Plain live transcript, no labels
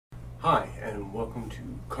Hi, and welcome to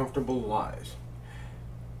Comfortable Lies.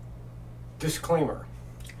 Disclaimer: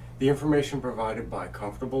 the information provided by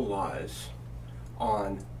Comfortable Lies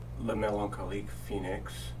on Le Melancholique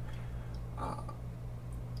Phoenix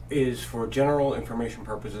is for general information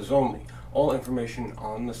purposes only. All information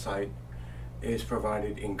on the site is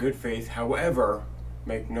provided in good faith. However,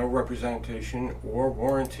 make no representation or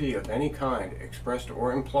warranty of any kind, expressed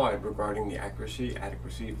or implied, regarding the accuracy,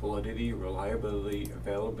 adequacy, validity, reliability,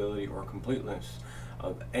 availability, or completeness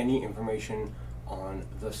of any information on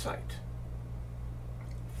the site.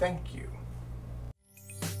 Thank you.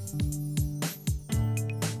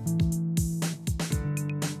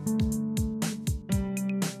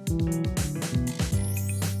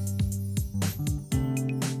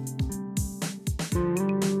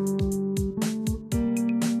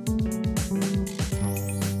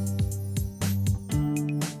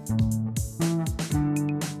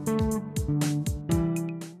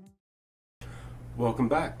 Welcome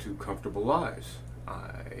back to Comfortable Lies.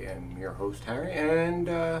 I am your host, Harry, and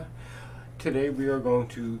today we are going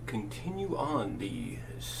to continue on the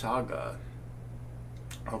saga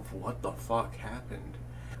of what the fuck happened.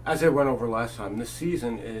 As I went over last time, this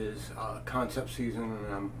season is a concept season,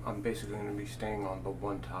 and I'm basically going to be staying on the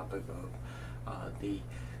one topic of the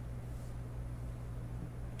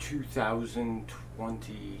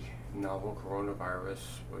 2020 novel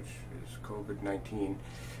coronavirus, which is COVID-19.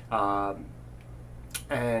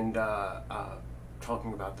 And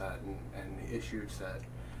talking about that and the issues that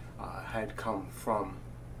had come from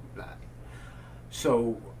that.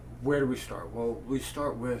 So where do we start? Well, we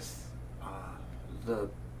start with the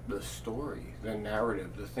story, the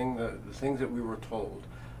narrative, the things that we were told,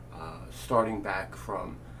 starting back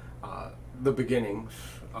from the beginnings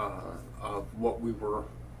of what we were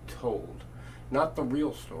told. Not the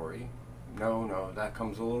real story. No, that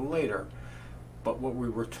comes a little later. But what we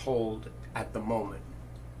were told at the moment.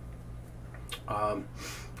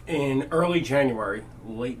 In early January,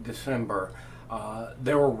 late December,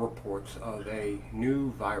 there were reports of a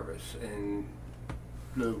new virus in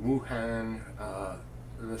the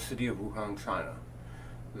city of Wuhan, China.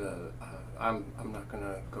 I'm not going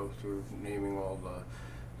to go through naming all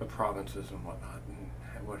the provinces and whatnot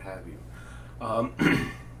and what have you.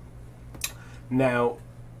 Now,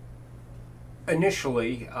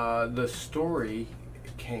 initially, the story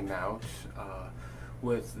came out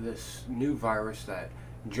with this new virus that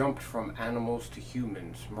jumped from animals to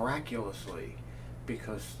humans miraculously,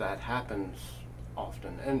 because that happens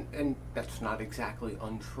often, and that's not exactly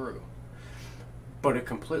untrue. But it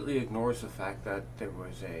completely ignores the fact that there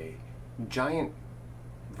was a giant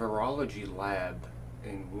virology lab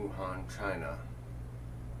in Wuhan, China.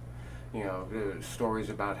 You know, the stories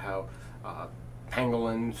about how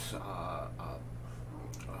pangolins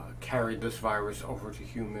carried this virus over to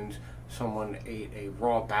humans. Someone ate a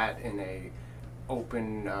raw bat in a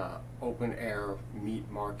open air meat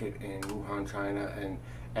market in Wuhan, China,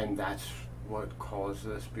 and that's what caused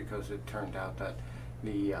this, because it turned out that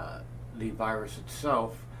the virus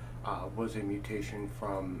itself was a mutation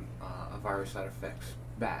from a virus that affects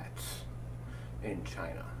bats in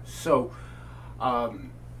China. So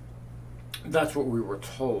that's what we were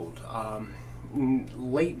told.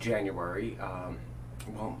 Late January,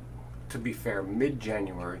 well, to be fair,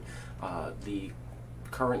 mid-January, the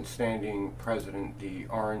current standing president, the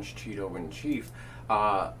Orange Cheeto-in-Chief,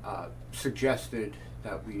 suggested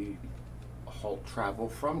that we halt travel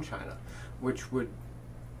from China, which would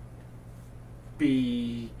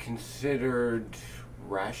be considered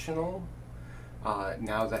rational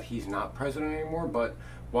now that he's not president anymore. But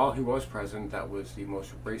while he was president, that was the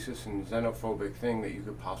most racist and xenophobic thing that you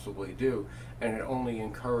could possibly do, and it only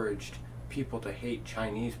encouraged people to hate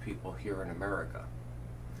Chinese people here in America.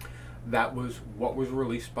 That was what was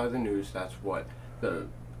released by the news. That's what the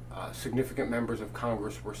significant members of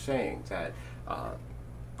Congress were saying, that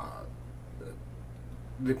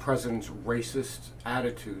the president's racist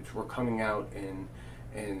attitudes were coming out in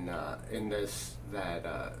this,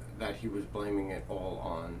 that he was blaming it all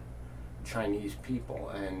on Chinese people,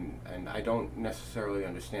 and I don't necessarily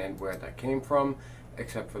understand where that came from,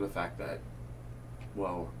 except for the fact that,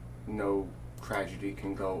 well, no tragedy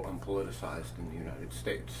can go unpoliticized in the United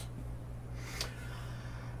States.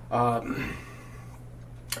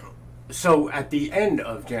 So at the end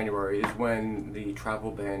of January is when the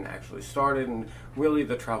travel ban actually started, and really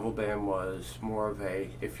the travel ban was more of a,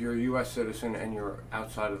 if you're a U.S. citizen and you're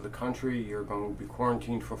outside of the country, you're going to be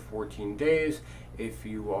quarantined for 14 days. If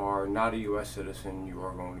you are not a U.S. citizen, you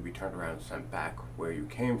are going to be turned around and sent back where you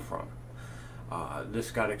came from.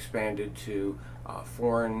 This got expanded to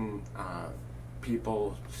foreign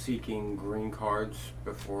people seeking green cards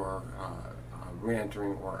before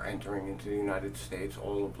re-entering or entering into the United States.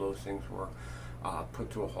 All of those things were put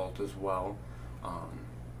to a halt as well.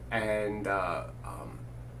 And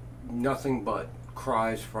nothing but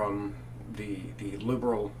cries from the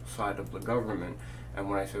liberal side of the government. And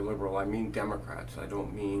when I say liberal, I mean Democrats. I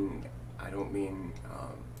don't mean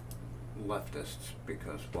leftists,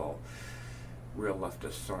 because, well, real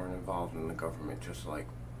leftists aren't involved in the government, just like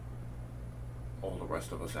all the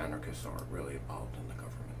rest of us anarchists aren't really involved in the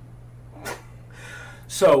government.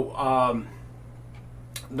 So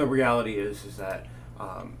the reality is that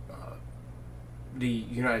the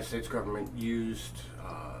United States government used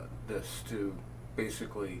this to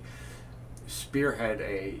basically spearhead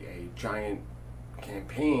a giant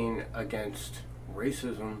campaign against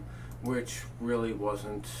racism, which really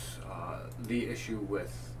wasn't the issue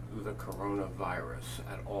with the coronavirus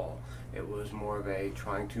at all. It was more of a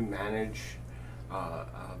trying to manage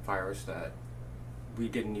a virus that we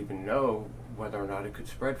didn't even know whether or not it could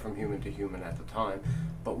spread from human to human at the time,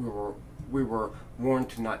 but we were warned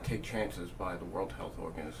to not take chances by the World Health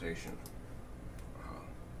Organization.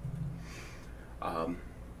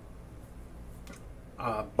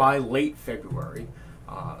 By late February,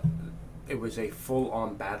 it was a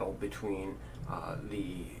full-on battle between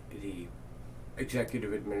the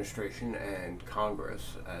executive administration and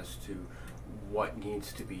Congress as to what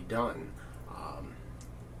needs to be done.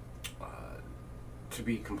 To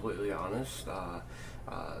be completely honest,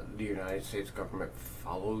 the United States government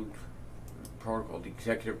followed protocol. The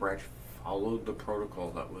executive branch followed the protocol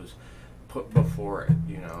that was put before it.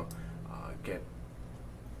 Get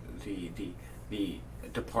the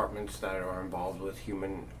departments that are involved with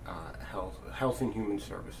human health and human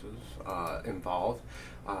services involved,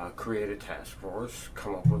 create a task force,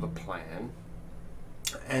 come up with a plan,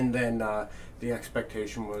 and then the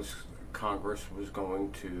expectation was Congress was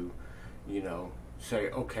going to,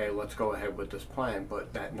 say, okay, let's go ahead with this plan,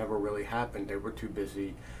 but that never really happened. They were too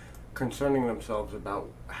busy concerning themselves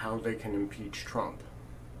about how they can impeach Trump.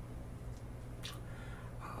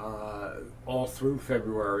 All through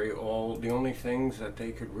February, the only things that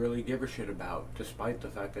they could really give a shit about, despite the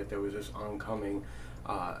fact that there was this oncoming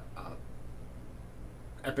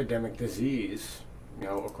epidemic disease,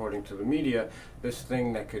 according to the media, this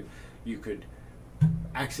thing that you could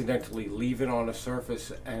accidentally leave it on a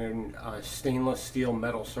surface, and a stainless steel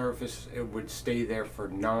metal surface, it would stay there for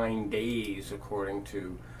 9 days, according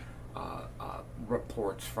to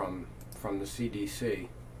reports from the CDC.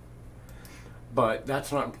 But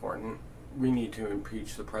that's not important. We need to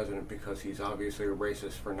impeach the president because he's obviously a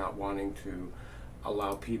racist for not wanting to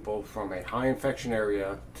allow people from a high infection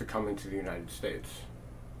area to come into the United States.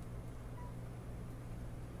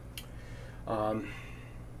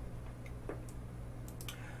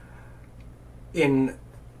 In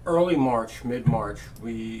early March, mid-March,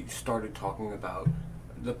 we started talking about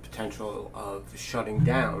the potential of shutting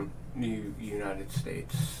down the United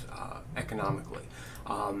States economically.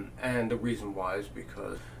 And the reason why is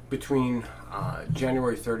because between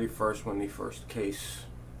January 31st, when the first case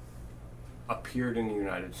appeared in the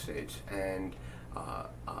United States, and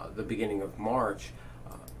the beginning of March,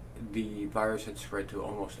 the virus had spread to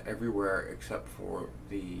almost everywhere except for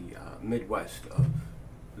the Midwest of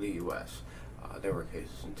the U.S. There were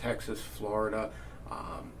cases in Texas, Florida,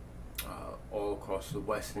 all across the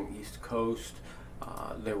West and East Coast.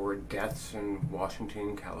 There were deaths in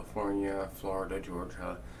Washington, California, Florida,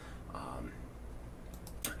 Georgia,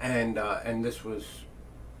 and this was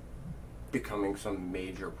becoming some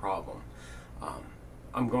major problem.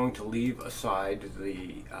 I'm going to leave aside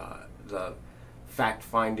the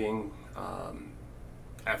fact-finding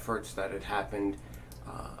efforts that had happened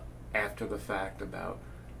after the fact about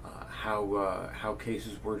how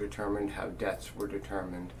cases were determined, how deaths were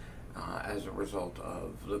determined as a result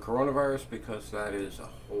of the coronavirus, because that is a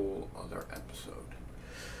whole other episode.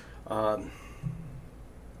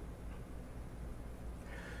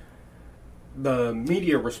 The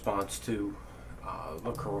media response to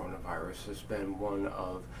the coronavirus has been one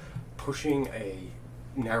of pushing a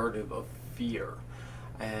narrative of fear,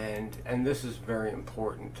 and this is very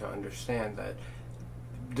important to understand, that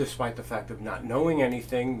despite the fact of not knowing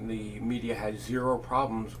anything, the media had zero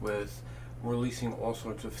problems with releasing all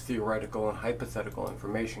sorts of theoretical and hypothetical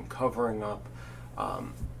information, covering up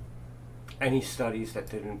any studies that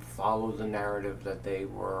didn't follow the narrative that they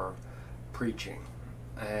were preaching,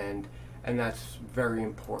 and that's very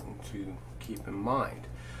important to keep in mind.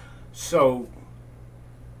 So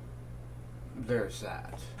there's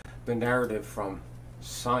that. The narrative from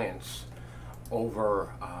science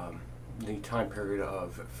over the time period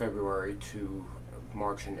of February to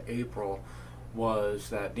March and April was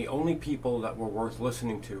that the only people that were worth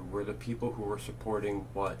listening to were the people who were supporting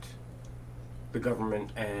what the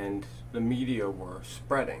government and the media were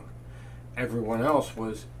spreading. Everyone else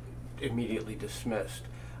was immediately dismissed.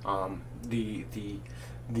 The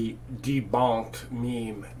debunked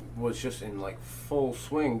meme was just in like full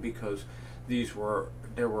swing because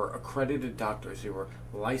there were accredited doctors, there were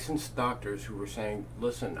licensed doctors who were saying,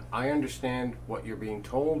 listen, I understand what you're being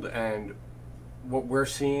told, and what we're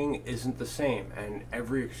seeing isn't the same. And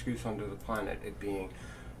every excuse under the planet, it being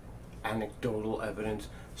anecdotal evidence,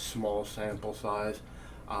 small sample size,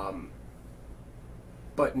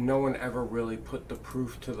 but no one ever really put the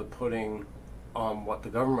proof to the pudding on what the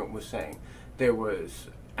government was saying. There was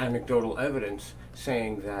anecdotal evidence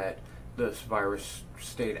saying that this virus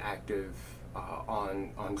stayed active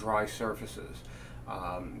on dry surfaces.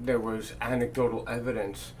 There was anecdotal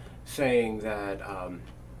evidence saying that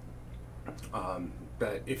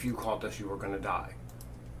that if you caught this, you were going to die,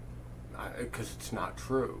 because it's not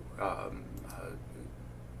true.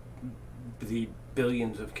 The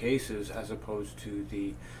billions of cases as opposed to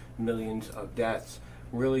the millions of deaths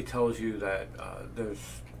really tells you that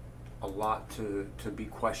there's a lot to be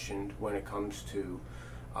questioned when it comes to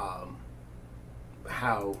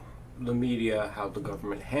how the media, how the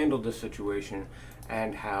government handled the situation,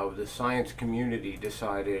 and how the science community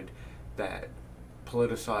decided that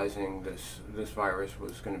politicizing this virus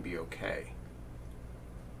was going to be okay.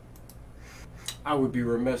 I would be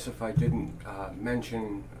remiss if I didn't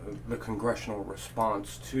mention the congressional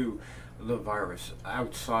response to the virus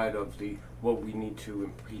outside of what we need to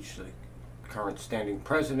impeach the current standing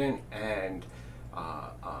president and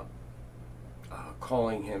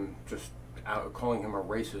calling him a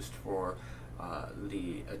racist for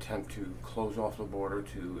the attempt to close off the border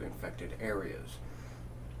to infected areas.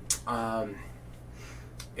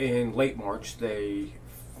 In late March, they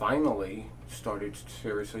finally started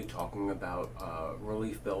seriously talking about a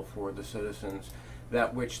relief bill for the citizens,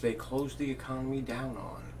 that which they closed the economy down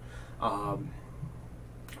on,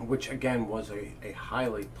 which again was a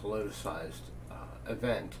highly politicized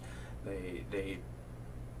event. They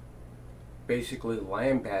basically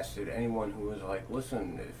lambasted anyone who was like,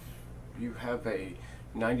 listen, if you have a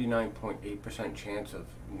 99.8% chance of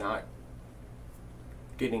not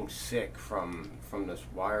getting sick from this,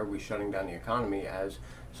 why are we shutting down the economy, as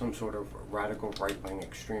some sort of radical right-wing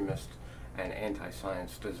extremist and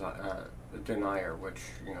anti-science denier, which,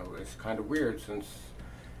 you know, is kind of weird, since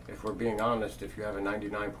if we're being honest, if you have a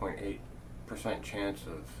 99.8% chance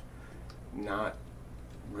of not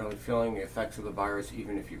really feeling the effects of the virus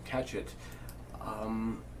even if you catch it,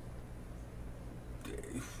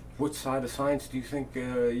 what side of science do you think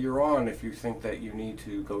you're on if you think that you need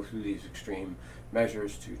to go through these extreme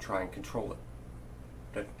measures to try and control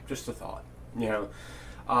it? Just a thought, you know.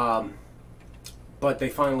 But they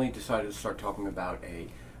finally decided to start talking about a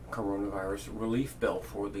coronavirus relief bill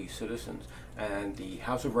for the citizens, and the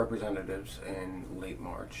House of Representatives in late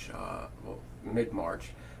March,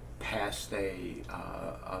 mid-March, passed a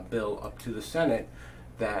bill up to the Senate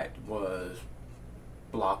that was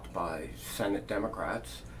blocked by Senate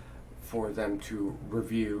Democrats for them to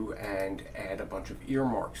review and add a bunch of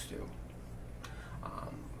earmarks to.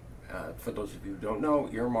 For those of you who don't know,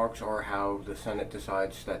 earmarks are how the Senate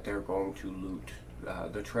decides that they're going to loot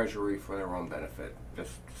the Treasury for their own benefit,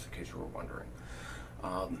 just in case you were wondering.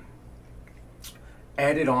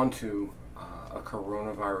 Added on to a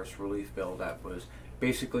coronavirus relief bill that was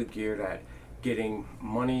basically geared at getting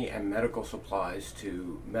money and medical supplies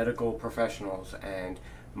to medical professionals and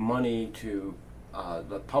money to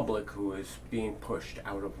the public who is being pushed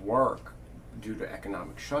out of work due to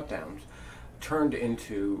economic shutdowns, turned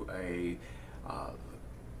into a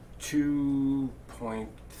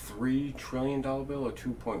 $2.3 trillion bill, or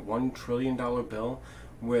 $2.1 trillion bill,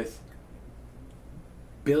 with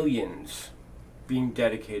billions being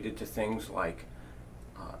dedicated to things like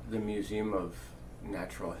the Museum of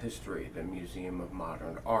Natural History, the Museum of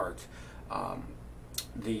Modern Art,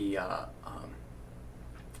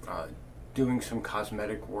 doing some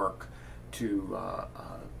cosmetic work to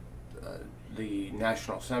the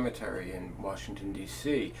National Cemetery in Washington,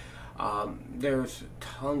 D.C. There's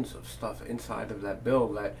tons of stuff inside of that bill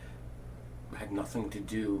that had nothing to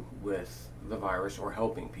do with the virus or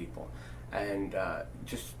helping people. And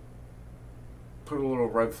just put a little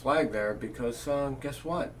red flag there, because guess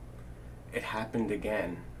what? It happened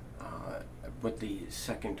again with the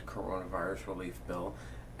second coronavirus relief bill,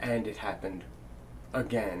 and it happened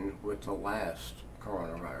again with the last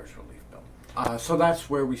coronavirus relief bill. So that's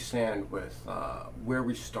where we stand with where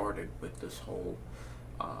we started with this whole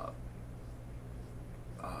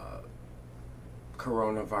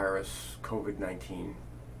coronavirus COVID-19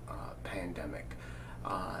 pandemic.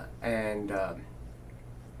 And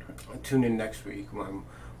tune in next week when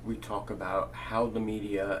we talk about how the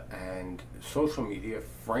media and social media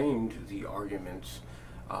framed the arguments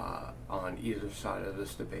on either side of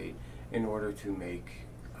this debate in order to make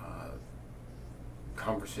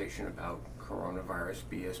conversation about coronavirus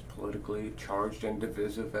be as politically charged and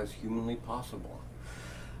divisive as humanly possible.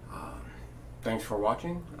 Thanks for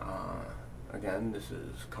watching. Again, this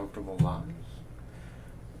is Comfortable Lies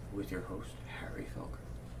with your host, Harry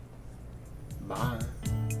Felker. Bye.